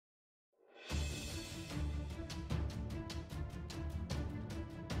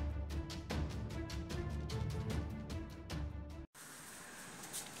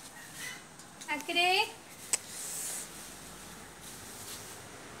Akre.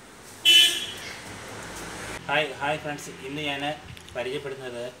 Hi friends, ഇന്ന് ഞാൻ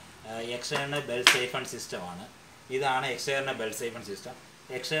പരിചയപ്പെടുന്നത് external bell siphon system ആണ്. ഇതാണ് external bell siphon system.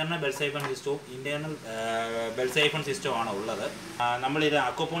 External bell siphon system internal bell siphon system ആണ് ഉള്ളത്. നമ്മൾ ഇത്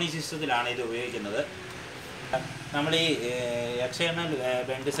aquaponics സിസ്റ്റത്തിലാണ് ഇത് ഉപയോഗിക്കുന്നത്. നമ്മൾ ഈ external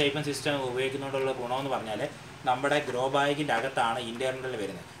bell siphon system ഉപയോഗിക്കുന്നതുകൊണ്ടുള്ള ഗുണമെന്ന് പറഞ്ഞാൽ നമ്മുടെ ഗ്രോ ബാഗിൻ്റെ അകത്താണ് ഇന്റർണൽ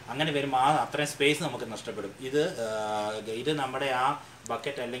വരുന്നത്. അങ്ങനെ വരുമ്പോൾ അത്രയും സ്പേസ് നമുക്ക് നഷ്ടപ്പെടും. ഇത് നമ്മുടെ ആ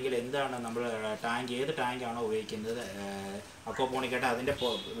ബക്കറ്റ് അല്ലെങ്കിൽ എന്താണ് നമ്മൾ ടാങ്ക് ഏത് ടാങ്കാണോ ഉപയോഗിക്കുന്നത് അക്വാപോണിക്കായിട്ട് അതിൻ്റെ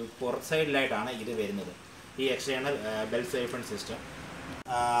പുറത്ത് സൈഡിലായിട്ടാണ് ഇത് വരുന്നത്. ഈ എക്സ്റ്റേണൽ ബെൽ സൈഫൺ സിസ്റ്റം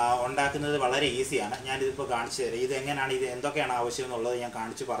ഉണ്ടാക്കുന്നത് വളരെ ഈസിയാണ്. ഞാനിതിപ്പോൾ കാണിച്ചു തരാം. ഇത് എങ്ങനെയാണ്, ഇത് എന്തൊക്കെയാണ് ആവശ്യം എന്നുള്ളത് ഞാൻ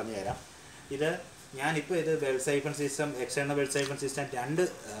കാണിച്ച് പറഞ്ഞു തരാം. ഞാനിപ്പോൾ ഇത് bell siphon system external bell siphon system 2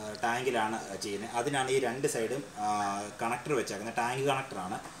 ടാങ്കിലാണ് ചെയ്യുന്നത്. അതിനാണ് ഈ 2 സൈഡും കണക്ടർ വെച്ചേക്കുന്നത്. ടാങ്ക്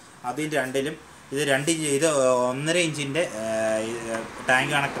കണക്ടറാണ്. അതിൻ്റെ രണ്ടിലും ഇത് 1.5 ഇഞ്ചിൻ്റെ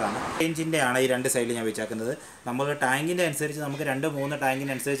ടാങ്ക് കണക്ടറാണ്. 1 ഇഞ്ചിൻ്റെ ആണ് ഈ 2 സൈഡിൽ ഞാൻ വെച്ചേക്കുന്നത്. നമുക്ക് ടാങ്കിൻ്റെ അനുസരിച്ച് നമുക്ക് 2-3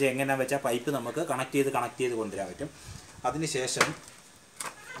 ടാങ്കിൻ്റെ അനുസരിച്ച് എങ്ങനെയാണെന്ന് വെച്ചാൽ പൈപ്പ് നമുക്ക് കണക്ട് ചെയ്ത് കൊണ്ടുവരാൻ പറ്റും. അതിനുശേഷം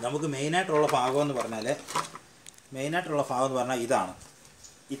നമുക്ക് മെയിനായിട്ടുള്ള ഭാഗമെന്ന് പറഞ്ഞാൽ ഇതാണ്.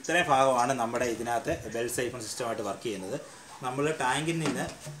 ഇത്രയും ഭാഗമാണ് നമ്മുടെ ഇതിനകത്ത് ബെൽ സൈഫൺ സിസ്റ്റമായിട്ട് വർക്ക് ചെയ്യുന്നത്. നമ്മൾ ടാങ്കിൽ നിന്ന്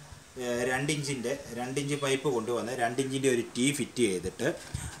 2 ഇഞ്ച് പൈപ്പ് കൊണ്ടുവന്ന് 2 ഇഞ്ചിൻ്റെ ഒരു ടീ ഫിറ്റ് ചെയ്തിട്ട്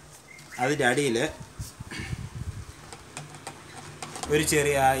അതിൻ്റെ അടിയിൽ ഒരു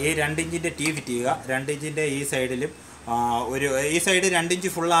ചെറിയ ഈ 2 ഇഞ്ചിൻ്റെ ടീ ഫിറ്റ് ചെയ്യുക. 2 ഇഞ്ചിൻ്റെ ഈ സൈഡിലും ഈ സൈഡ് 2 ഇഞ്ച്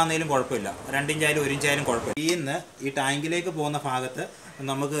ഫുള്ളാണെങ്കിലും കുഴപ്പമില്ല, 2 ഇഞ്ചായാലും 1 ഇഞ്ചായാലും കുഴപ്പമില്ല. ഈ ടാങ്കിലേക്ക് പോകുന്ന ഭാഗത്ത്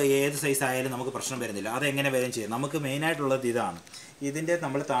നമുക്ക് ഏത് സൈസ് ആയാലും നമുക്ക് പ്രശ്നം വരുന്നില്ല. അതെങ്ങനെ വരും ചെയ്യും. നമുക്ക് മെയിനായിട്ടുള്ളത് ഇതാണ്. ഇതിൻ്റെ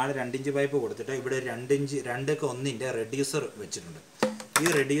നമ്മൾ താഴെ 2 ഇഞ്ച് പൈപ്പ് കൊടുത്തിട്ട് ഇവിടെ 2:1 റെഡ്യൂസർ വെച്ചിട്ടുണ്ട്. ഈ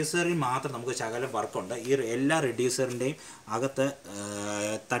റെഡ്യൂസറിൽ മാത്രം നമുക്ക് ശകലം വർക്കുണ്ട്. ഈ എല്ലാ റെഡ്യൂസറിൻ്റെയും അകത്ത്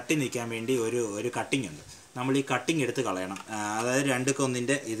തട്ടി നിൽക്കാൻ വേണ്ടി ഒരു കട്ടിംഗ് ഉണ്ട്. നമ്മൾ ഈ കട്ടിങ് എടുത്ത് കളയണം. അതായത്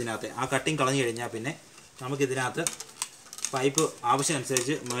 2:1 ഇതിനകത്ത് ആ കട്ടിങ് കളഞ്ഞു കഴിഞ്ഞാൽ പിന്നെ നമുക്കിതിനകത്ത് പൈപ്പ്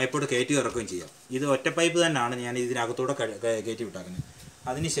ആവശ്യമനുസരിച്ച് മേപ്പോട്ട് കയറ്റി ഇറക്കുകയും ചെയ്യാം. ഇത് ഒറ്റ പൈപ്പ് തന്നെയാണ് ഞാൻ ഇതിനകത്തൂടെ കയറ്റി വിട്ടാക്കുന്നത്.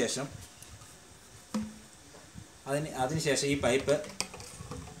 അതിനുശേഷം ഈ പൈപ്പ്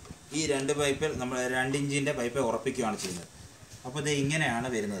ഈ 2 പൈപ്പിൽ നമ്മൾ 2 ഇഞ്ചിൻ്റെ പൈപ്പ് ഉറപ്പിക്കുകയാണ് ചെയ്യുന്നത്. അപ്പോൾ ഇത് ഇങ്ങനെയാണ്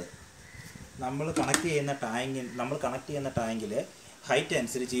വരുന്നത്. നമ്മൾ കണക്ട് ചെയ്യുന്ന ടാങ്കിൽ ഹൈറ്റ്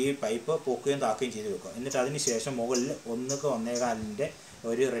അനുസരിച്ച് ഈ പൈപ്പ് പൊക്കുകയും താക്കുകയും ചെയ്ത് വെക്കുക. എന്നിട്ട് അതിന് ശേഷം മുകളിൽ 1.25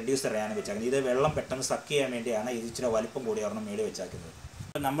 ഒരു റെഡ്യൂസറാണ് വെച്ചാക്കുന്നത്. ഇത് വെള്ളം പെട്ടെന്ന് സക്ക് ചെയ്യാൻ വേണ്ടിയാണ് ഇത് ഇച്ചിരി വലിപ്പം കൂടി ഒരെണ്ണം മേടി വെച്ചാക്കുന്നത്.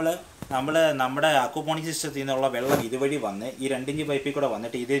 നമ്മുടെ അക്വാപോണിക്സ് സിസ്റ്റത്തിൽ നിന്നുള്ള വെള്ളം ഇതുവഴി വന്ന് ഈ 2 ഇഞ്ച് പൈപ്പിൽ കൂടെ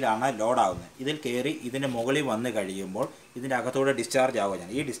വന്നിട്ട് ഇതിലാണ് ലോഡാകുന്നത്. ഇതിൽ കയറി ഇതിൻ്റെ മുകളിൽ വന്ന് കഴിയുമ്പോൾ ഇതിൻ്റെ അകത്തൂടെ ഡിസ്ചാർജ്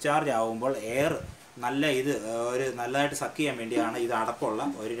ആവുകയാണ്. ഈ ഡിസ്ചാർജ് ആവുമ്പോൾ എയർ നല്ലതായിട്ട് സക്ക് ചെയ്യാൻ വേണ്ടിയാണ് ഇത് അടപ്പുള്ള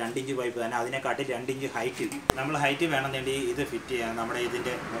ഒരു 2 ഇഞ്ച് പൈപ്പ് തന്നെ. അതിനെക്കാട്ടി 2 ഇഞ്ച് ഹൈറ്റ് നമ്മൾ വേണമെന്നുണ്ടെങ്കിൽ ഇത് ഫിറ്റ് ചെയ്യാൻ നമ്മുടെ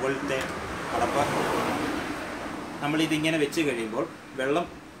ഇതിൻ്റെ മുകളിലത്തെ അടപ്പ് നമ്മളിതിങ്ങനെ വെച്ച് കഴിയുമ്പോൾ വെള്ളം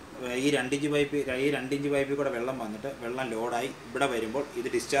ഈ 2 ഇഞ്ച് പൈപ്പിൽ കൂടെ വെള്ളം വന്നിട്ട് വെള്ളം ലോഡായി ഇവിടെ വരുമ്പോൾ ഇത്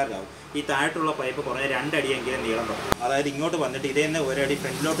ഡിസ്ചാർജ് ആവും. ഈ താഴത്തുള്ള പൈപ്പ് കുറേ 2 അടിയെങ്കിലും നീളം തുടങ്ങും. അതായത് ഇങ്ങോട്ട് വന്നിട്ട് ഇതേ തന്നെ 1 അടി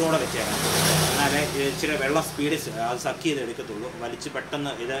ഫ്രണ്ടിലോട്ടുകൂടെ വെച്ചേക്കാം. എന്നാലേ ഇച്ചിരി വെള്ളം സ്പീഡ് അത് സക്ക് ചെയ്ത് എടുക്കത്തുള്ളൂ. വലിച്ച്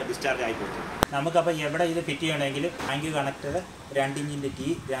പെട്ടെന്ന് ഇത് ഡിസ്ചാർജ് ആയി പോകും. നമുക്കപ്പോൾ എവിടെ ഇത് ഫിറ്റ് ചെയ്യണമെങ്കിൽ ടാങ്ക് കണക്ടർ, 2 ഇഞ്ചിൻ്റെ ടീ,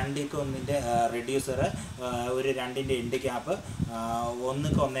 2:1 റെഡ്യൂസർ, ഒരു 2 എൻഡ് ക്യാപ്പ്,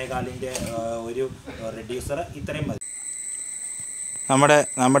 1.25 ഒരു റെഡ്യൂസർ, ഇത്രയും മതി.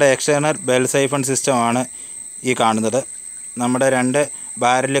 നമ്മുടെ എക്സ്റ്റേണൽ ബെൽ സൈഫൺ സിസ്റ്റമാണ് ഈ കാണുന്നത്. നമ്മുടെ 2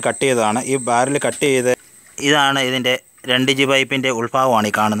 ബാരൽ കട്ട് ചെയ്തതാണ്. ഈ ബാരൽ കട്ട് ചെയ്ത് ഇതാണ് ഇതിൻ്റെ 2 ഇഞ്ച് പൈപ്പിൻ്റെ ഉൾഭാഗമാണ്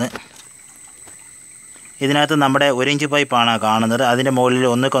ഈ കാണുന്നത്. ഇതിനകത്ത് നമ്മുടെ 1 ഇഞ്ച് പൈപ്പാണ് കാണുന്നത്. അതിൻ്റെ മുകളിൽ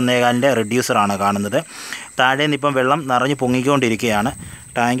 1.25 റെഡ്യൂസറാണ് കാണുന്നത്. താഴെ നിന്ന് ഇപ്പം വെള്ളം നിറഞ്ഞ് പൊങ്ങിക്കൊണ്ടിരിക്കുകയാണ്.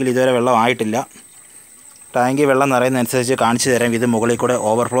 ടാങ്കിൽ ഇതുവരെ വെള്ളം ആയിട്ടില്ല. ടാങ്കിൽ വെള്ളം നിറയുന്നതനുസരിച്ച് കാണിച്ചു തരാം. ഇത് മുകളിൽ കൂടെ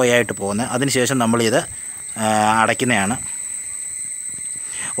ഓവർഫ്ലോ ആയിട്ട് പോകുന്നത്. അതിനുശേഷം നമ്മളിത് അടയ്ക്കുന്നതാണ്.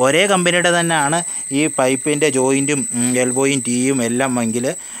 ഒരേ കമ്പനിയുടെ തന്നെയാണ് ഈ പൈപ്പിൻ്റെ ജോയിൻറ്റും എൽബോയും ടീയും എല്ലാം എങ്കിൽ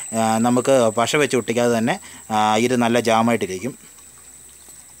നമുക്ക് പശ വെച്ച് ഒട്ടിക്കാതെ തന്നെ ഇത് നല്ല ജാമായിട്ടിരിക്കും.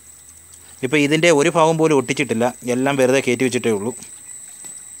 ഇപ്പോൾ ഇതിൻ്റെ ഒരു ഭാഗം പോലും ഒട്ടിച്ചിട്ടില്ല, എല്ലാം വെറുതെ കയറ്റി വെച്ചിട്ടേ ഉള്ളൂ.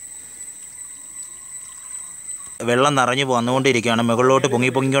 വെള്ളം നിറഞ്ഞു വന്നുകൊണ്ടിരിക്കുകയാണ്, മുകളിലോട്ട്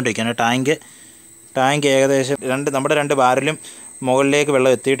പൊങ്ങിക്കൊണ്ടിരിക്കുകയാണ്. ടാങ്ക് ഏകദേശം നമ്മുടെ 2 ബാരലും മുകളിലേക്ക്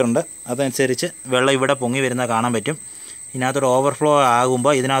വെള്ളം എത്തിയിട്ടുണ്ട്. അതനുസരിച്ച് വെള്ളം ഇവിടെ പൊങ്ങി വരുന്നത് കാണാൻ പറ്റും. ഇതിനകത്തോടെ ഓവർഫ്ലോ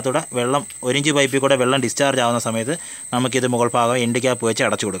ആകുമ്പോൾ ഇതിനകത്തൂടെ വെള്ളം 1 ഇഞ്ച് പൈപ്പിൽ കൂടെ വെള്ളം ഡിസ്ചാർജ് ആകുന്ന സമയത്ത് നമുക്കിത് മുകൾ ഭാഗം എൻഡ് ക്യാപ്പ് വെച്ച്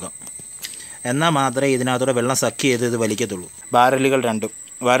അടച്ചു കൊടുക്കാം. എന്നാൽ മാത്രമേ ഇതിനകത്തൂടെ വെള്ളം സക്ക് ചെയ്ത് ഇത് വലിക്കത്തുള്ളൂ. ബാരൽ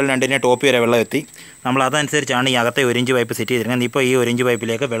 2 ടോപ്പ് വരെ വെള്ളം എത്തി. നമ്മൾ അതനുസരിച്ചാണ് ഈ അകത്തെ 1 ഇഞ്ച് പൈപ്പ് സെറ്റ് ചെയ്തിരിക്കുന്നത്. ഇപ്പോൾ ഈ 1 ഇഞ്ച്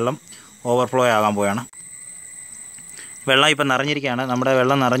പൈപ്പിലേക്ക് വെള്ളം ഓവർഫ്ലോ ആകാൻ പോവുകയാണ്. വെള്ളം ഇപ്പം നിറഞ്ഞിരിക്കുകയാണ്. നമ്മുടെ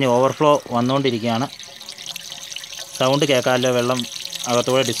വെള്ളം നിറഞ്ഞ് ഓവർഫ്ലോ വന്നുകൊണ്ടിരിക്കുകയാണ്. സൗണ്ട് കേൾക്കാമല്ലോ വെള്ളം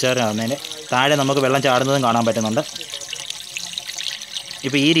അകത്തൂടെ ഡിസ്ചാർജ് ആകുന്നതിന്. താഴെ നമുക്ക് വെള്ളം ചാടുന്നതും കാണാൻ പറ്റുന്നുണ്ട്.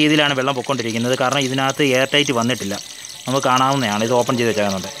 ഇപ്പോൾ ഈ രീതിയിലാണ് വെള്ളം പൊയ്ക്കൊണ്ടിരിക്കുന്നത്. കാരണം ഇതിനകത്ത് എയർ ടൈറ്റ് വന്നിട്ടില്ല, നമുക്ക് കാണാവുന്നതാണ്. ഇത് ഓപ്പൺ ചെയ്ത്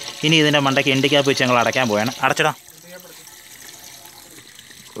വെച്ചേക്കുന്നുണ്ട്. ഇനി ഇതിൻ്റെ മണ്ടയ്ക്ക് എൻഡ് ക്യാപ്പ് വെച്ച് ഞങ്ങൾ അടയ്ക്കാൻ പോവുകയാണ്. അടച്ചടാ,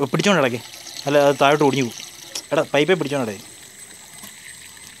 പിടിച്ചോണ്ട് ഇടയ്ക്ക്, അല്ല അത് താഴോട്ട് ഒടിഞ്ഞു പോകും. എടാ പൈപ്പേ പിടിച്ചോണ്ടേ.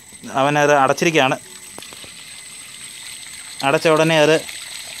 അവനത് അടച്ചിരിക്കുകയാണ്. അടച്ച ഉടനെ അത്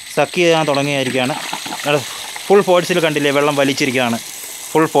സക്ക് ചെയ്യാൻ തുടങ്ങിയായിരിക്കുകയാണ്. ഫുൾ ഫോഴ്സിൽ കണ്ടില്ലേ, വെള്ളം വലിച്ചിരിക്കുകയാണ്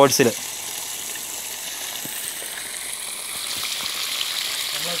ഫുൾ ഫോഴ്സിൽ.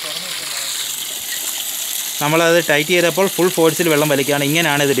 നമ്മളത് ടൈറ്റ് ചെയ്തപ്പോൾ ഫുൾ ഫോഴ്സിൽ വെള്ളം വലിക്കുകയാണ്.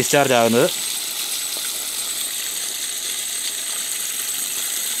 ഇങ്ങനെയാണ് ഇത് ഡിസ്ചാർജ് ആകുന്നത്.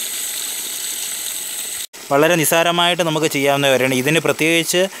 വളരെ നിസ്സാരമായിട്ട് നമുക്ക് ചെയ്യാവുന്ന കാര്യമാണ്. ഇതിന്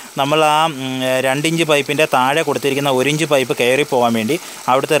പ്രത്യേകിച്ച് നമ്മൾ ആ 2 ഇഞ്ച് പൈപ്പിൻ്റെ താഴെ കൊടുത്തിരിക്കുന്ന 1 ഇഞ്ച് പൈപ്പ് കയറി പോകാൻ വേണ്ടി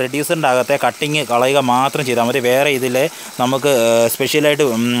അവിടുത്തെ റെഡ്യൂസറിൻ്റെ അകത്തെ കട്ടിങ് കളയുക മാത്രം ചെയ്താൽ മതി. വേറെ ഇതിൽ നമുക്ക് സ്പെഷ്യലായിട്ട്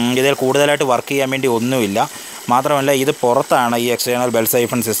ഇതിൽ കൂടുതലായിട്ട് വർക്ക് ചെയ്യാൻ വേണ്ടി ഒന്നുമില്ല. മാത്രമല്ല ഇത് പുറത്താണ് ഈ എക്സ്റ്റേണൽ ബെൽ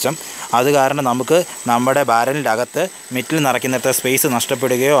സൈഫൺ സിസ്റ്റം. അത് കാരണം നമുക്ക് നമ്മുടെ ബാരലിൻ്റെ അകത്ത് മിറ്റിൽ നിറയ്ക്കുന്നിടത്ത് സ്പേസ്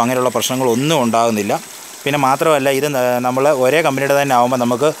നഷ്ടപ്പെടുകയോ അങ്ങനെയുള്ള പ്രശ്നങ്ങളൊന്നും ഉണ്ടാകുന്നില്ല. പിന്നെ മാത്രമല്ല ഇത് നമ്മൾ ഒരേ കമ്പനിയുടെ തന്നെ ആകുമ്പോൾ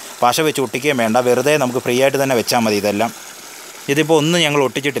നമുക്ക് പശ വെച്ച് ഒട്ടിക്കുകയും വേണ്ട, വെറുതെ നമുക്ക് ഫ്രീ ആയിട്ട് തന്നെ വെച്ചാൽ മതി ഇതെല്ലാം. ഇതിപ്പോൾ ഒന്നും ഞങ്ങൾ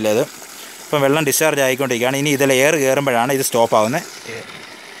ഒട്ടിച്ചിട്ടില്ല. ഇത് ഇപ്പം വെള്ളം ഡിസ്ചാർജ് ആയിക്കൊണ്ടിരിക്കുകയാണ്. ഇനി ഇതിൽ എയർ കയറുമ്പോഴാണ് ഇത് സ്റ്റോപ്പ് ആകുന്നത്.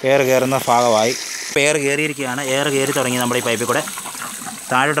 എയർ കയറുന്ന ഭാഗമായി ഇപ്പോൾ എയർ കയറിയിരിക്കുകയാണ്. എയർ കയറി തുടങ്ങി നമ്മുടെ ഈ പൈപ്പിൽ കൂടെ.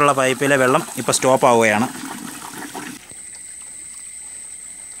 താഴോട്ടുള്ള പൈപ്പിലെ വെള്ളം ഇപ്പോൾ സ്റ്റോപ്പ് ആവുകയാണ്.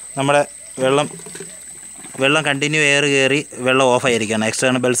 നമ്മുടെ വെള്ളം കണ്ടിന്യൂ എയർ കയറി വെള്ളം ഓഫായിരിക്കുകയാണ്.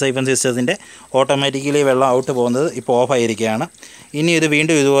 എക്സ്റ്റേണൽ ബെൽ സൈഫൺ സിസ്റ്റത്തിൻ്റെ ഓട്ടോമാറ്റിക്കലി വെള്ളം ഔട്ട് പോകുന്നത് ഇപ്പോൾ ഓഫായിരിക്കുകയാണ്. ഇനി ഇത്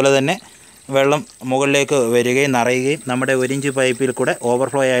വീണ്ടും ഇതുപോലെ തന്നെ വെള്ളം മുകളിലേക്ക് വരികയും നിറയുകയും നമ്മുടെ 1 ഇഞ്ച് പൈപ്പിൽ കൂടെ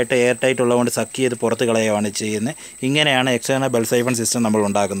ഓവർഫ്ലോ ആയിട്ട് എയർ ടൈറ്റ് ഉള്ളതുകൊണ്ട് സക്ക് ചെയ്ത് പുറത്ത് കളയുകയാണ് ചെയ്യുന്നത്. ഇങ്ങനെയാണ് എക്സ്റ്റേണൽ ബെൽ സൈഫൺ സിസ്റ്റം നമ്മൾ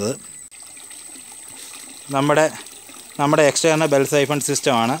ഉണ്ടാക്കുന്നത്. നമ്മുടെ എക്സ്റ്റേണൽ ബെൽ സൈഫൺ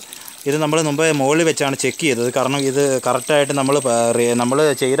സിസ്റ്റമാണ് ഇത്. നമ്മൾ മുമ്പ് മുകളിൽ വെച്ചാണ് ചെക്ക് ചെയ്തത്. കാരണം ഇത് കറക്റ്റായിട്ട് നമ്മൾ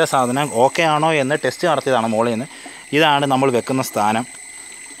ചെയ്ത സാധനം ഓക്കെ ആണോ എന്ന് ടെസ്റ്റ് നടത്തിയതാണ് മുകളിൽ നിന്ന്. ഇതാണ് നമ്മൾ വെക്കുന്ന സ്ഥാനം.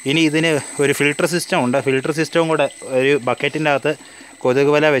 ഇനി ഇതിന് ഒരു ഫിൽട്ടർ സിസ്റ്റം ഉണ്ട്. ഫിൽട്ടർ സിസ്റ്റവും കൂടെ ഒരു ബക്കറ്റിൻ്റെ അകത്ത്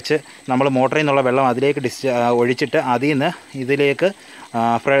കൊതുക് വല വെച്ച് നമ്മൾ മോട്ടറിൽ നിന്നുള്ള വെള്ളം അതിലേക്ക് ഒഴിച്ചിട്ട് അതിൽ നിന്ന് ഇതിലേക്ക്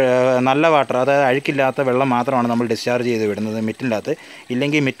നല്ല വാട്ടർ, അതായത് അഴുക്കില്ലാത്ത വെള്ളം മാത്രമാണ് നമ്മൾ ഡിസ്ചാർജ് ചെയ്ത് വിടുന്നത് മിറ്റിൻ്റെ അകത്ത്.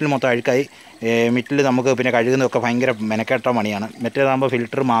 ഇല്ലെങ്കിൽ മിറ്റിൽ മൊത്തം അഴുക്കായി മിറ്റിൽ നമുക്ക് പിന്നെ കഴുകുന്നതൊക്കെ ഭയങ്കര മെനക്കെട്ട പണിയാണ്. മറ്റേതാകുമ്പോൾ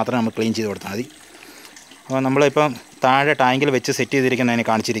ഫിൽറ്റർ മാത്രം നമുക്ക് ക്ലീൻ ചെയ്ത് കൊടുത്താൽ മതി. അപ്പോൾ നമ്മളിപ്പം താഴെ ടാങ്കിൽ വെച്ച് സെറ്റ് ചെയ്തിരിക്കുന്നതിനെ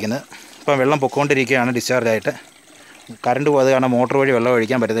കാണിച്ചിരിക്കുന്നത്. ഇപ്പം വെള്ളം പൊക്കോണ്ടിരിക്കുകയാണ് ഡിസ്ചാർജായിട്ട്. കറണ്ട് പോയത് കാരണം മോട്ടർ വഴി വെള്ളം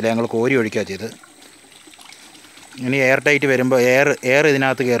ഒഴിക്കാൻ പറ്റത്തില്ല, ഞങ്ങൾ കോരി ഒഴിക്കുക ചെയ്തത്. ഇനി എയർ ടൈറ്റ് വരുമ്പോൾ എയർ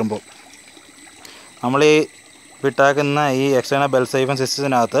ഇതിനകത്ത് കയറുമ്പോൾ നമ്മൾ ഈ വിട്ടാക്കുന്ന ഈ എക്സ്റ്റേണൽ ബെൽ സൈഫൺ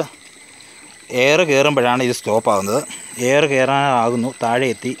സിസ്റ്റത്തിനകത്ത് എയർ കയറുമ്പോഴാണ് ഇത് സ്റ്റോപ്പ് ആകുന്നത്. എയർ കയറാനാകുന്നു, താഴെ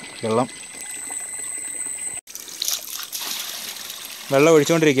എത്തി വെള്ളം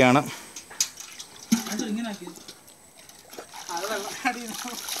ഒഴിച്ചുകൊണ്ടിരിക്കുകയാണ്.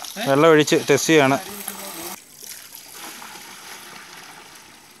 വെള്ളം ഒഴിച്ച് ടെസ്റ്റ് ചെയ്യാണ്.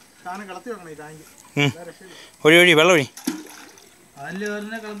 ഒഴി വെള്ളം ഒഴി.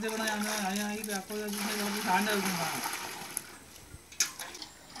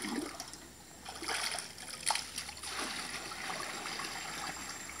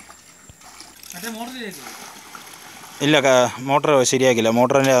 ഇല്ല, മോട്ടർ ശരിയാക്കില്ല.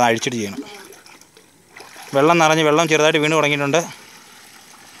 മോട്ടറിനെ അഴിച്ചിട്ട് ചെയ്യണം. വെള്ളം നിറഞ്ഞ് വെള്ളം ചെറുതായിട്ട് വീണ് തുടങ്ങിയിട്ടുണ്ട്.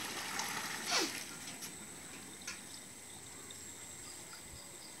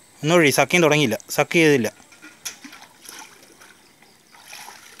 ഒന്നുകൂടി സക്കിങ് തുടങ്ങിയില്ല, സക്ക് ചെയ്തില്ല.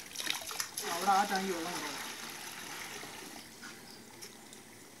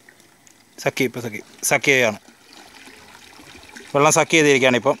 സക്ക് ചെയ്യുകയാണ്. വെള്ളം സക്ക്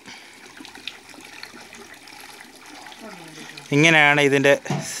ചെയ്തിരിക്കുകയാണ്. ഇപ്പം ഇങ്ങനെയാണ് ഇതിൻ്റെ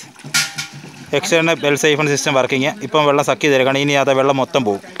external bell siphon system working. ഇപ്പം വെള്ളം സക്ക് ചെയ്തിരിക്കുകയാണ്. ഇനി അത് വെള്ളം മൊത്തം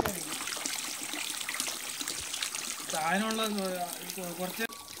പോകും.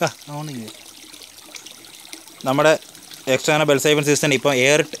 നമ്മുടെ എക്സ്റ്റേണൽ ബെൽ സൈഫൺ സിസ്റ്റം ഇപ്പോൾ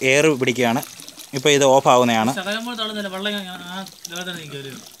എയർ പിടിക്കുകയാണ്. ഇപ്പോൾ ഇത് ഓഫ് ആവുന്നതാണ്.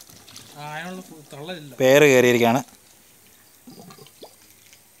 എയർ കയറിയിരിക്കുകയാണ്.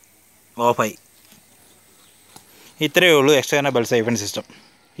 ഓഫായി. ഇത്രയേ ഉള്ളൂ external bell siphon system.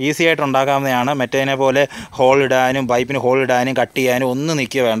 Easy ആയിട്ട് ഉണ്ടാക്കാവുന്നതാണ്. മറ്റേതിനെ പോലെ ഹോൾ ഇടാനും പൈപ്പിന് ഹോൾ ഇടാനും കട്ട് ചെയ്യാനും ഒന്നും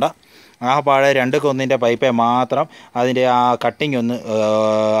നിൽക്കുക വേണ്ട. ആ പാടെ 2-1 പൈപ്പേ മാത്രം അതിൻ്റെ ആ കട്ടിങ് ഒന്ന്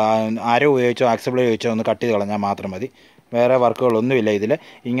അര ഉപയോഗിച്ചോ ആക്സിബിൾ ഉപയോഗിച്ചോ ഒന്ന് കട്ട് ചെയ്ത് കളഞ്ഞാൽ മാത്രം മതി. വേറെ വർക്കുകളൊന്നുമില്ല ഇതിൽ.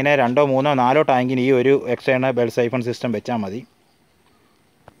 ഇങ്ങനെ 2, 3, 4 ടാങ്കിന് ഈ ഒരു എക്സ്റ്റേണൽ ബെൽ സൈഫൺ സിസ്റ്റം വെച്ചാൽ മതി.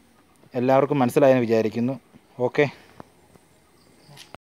 എല്ലാവർക്കും മനസ്സിലായെന്ന് വിചാരിക്കുന്നു. ഓക്കെ.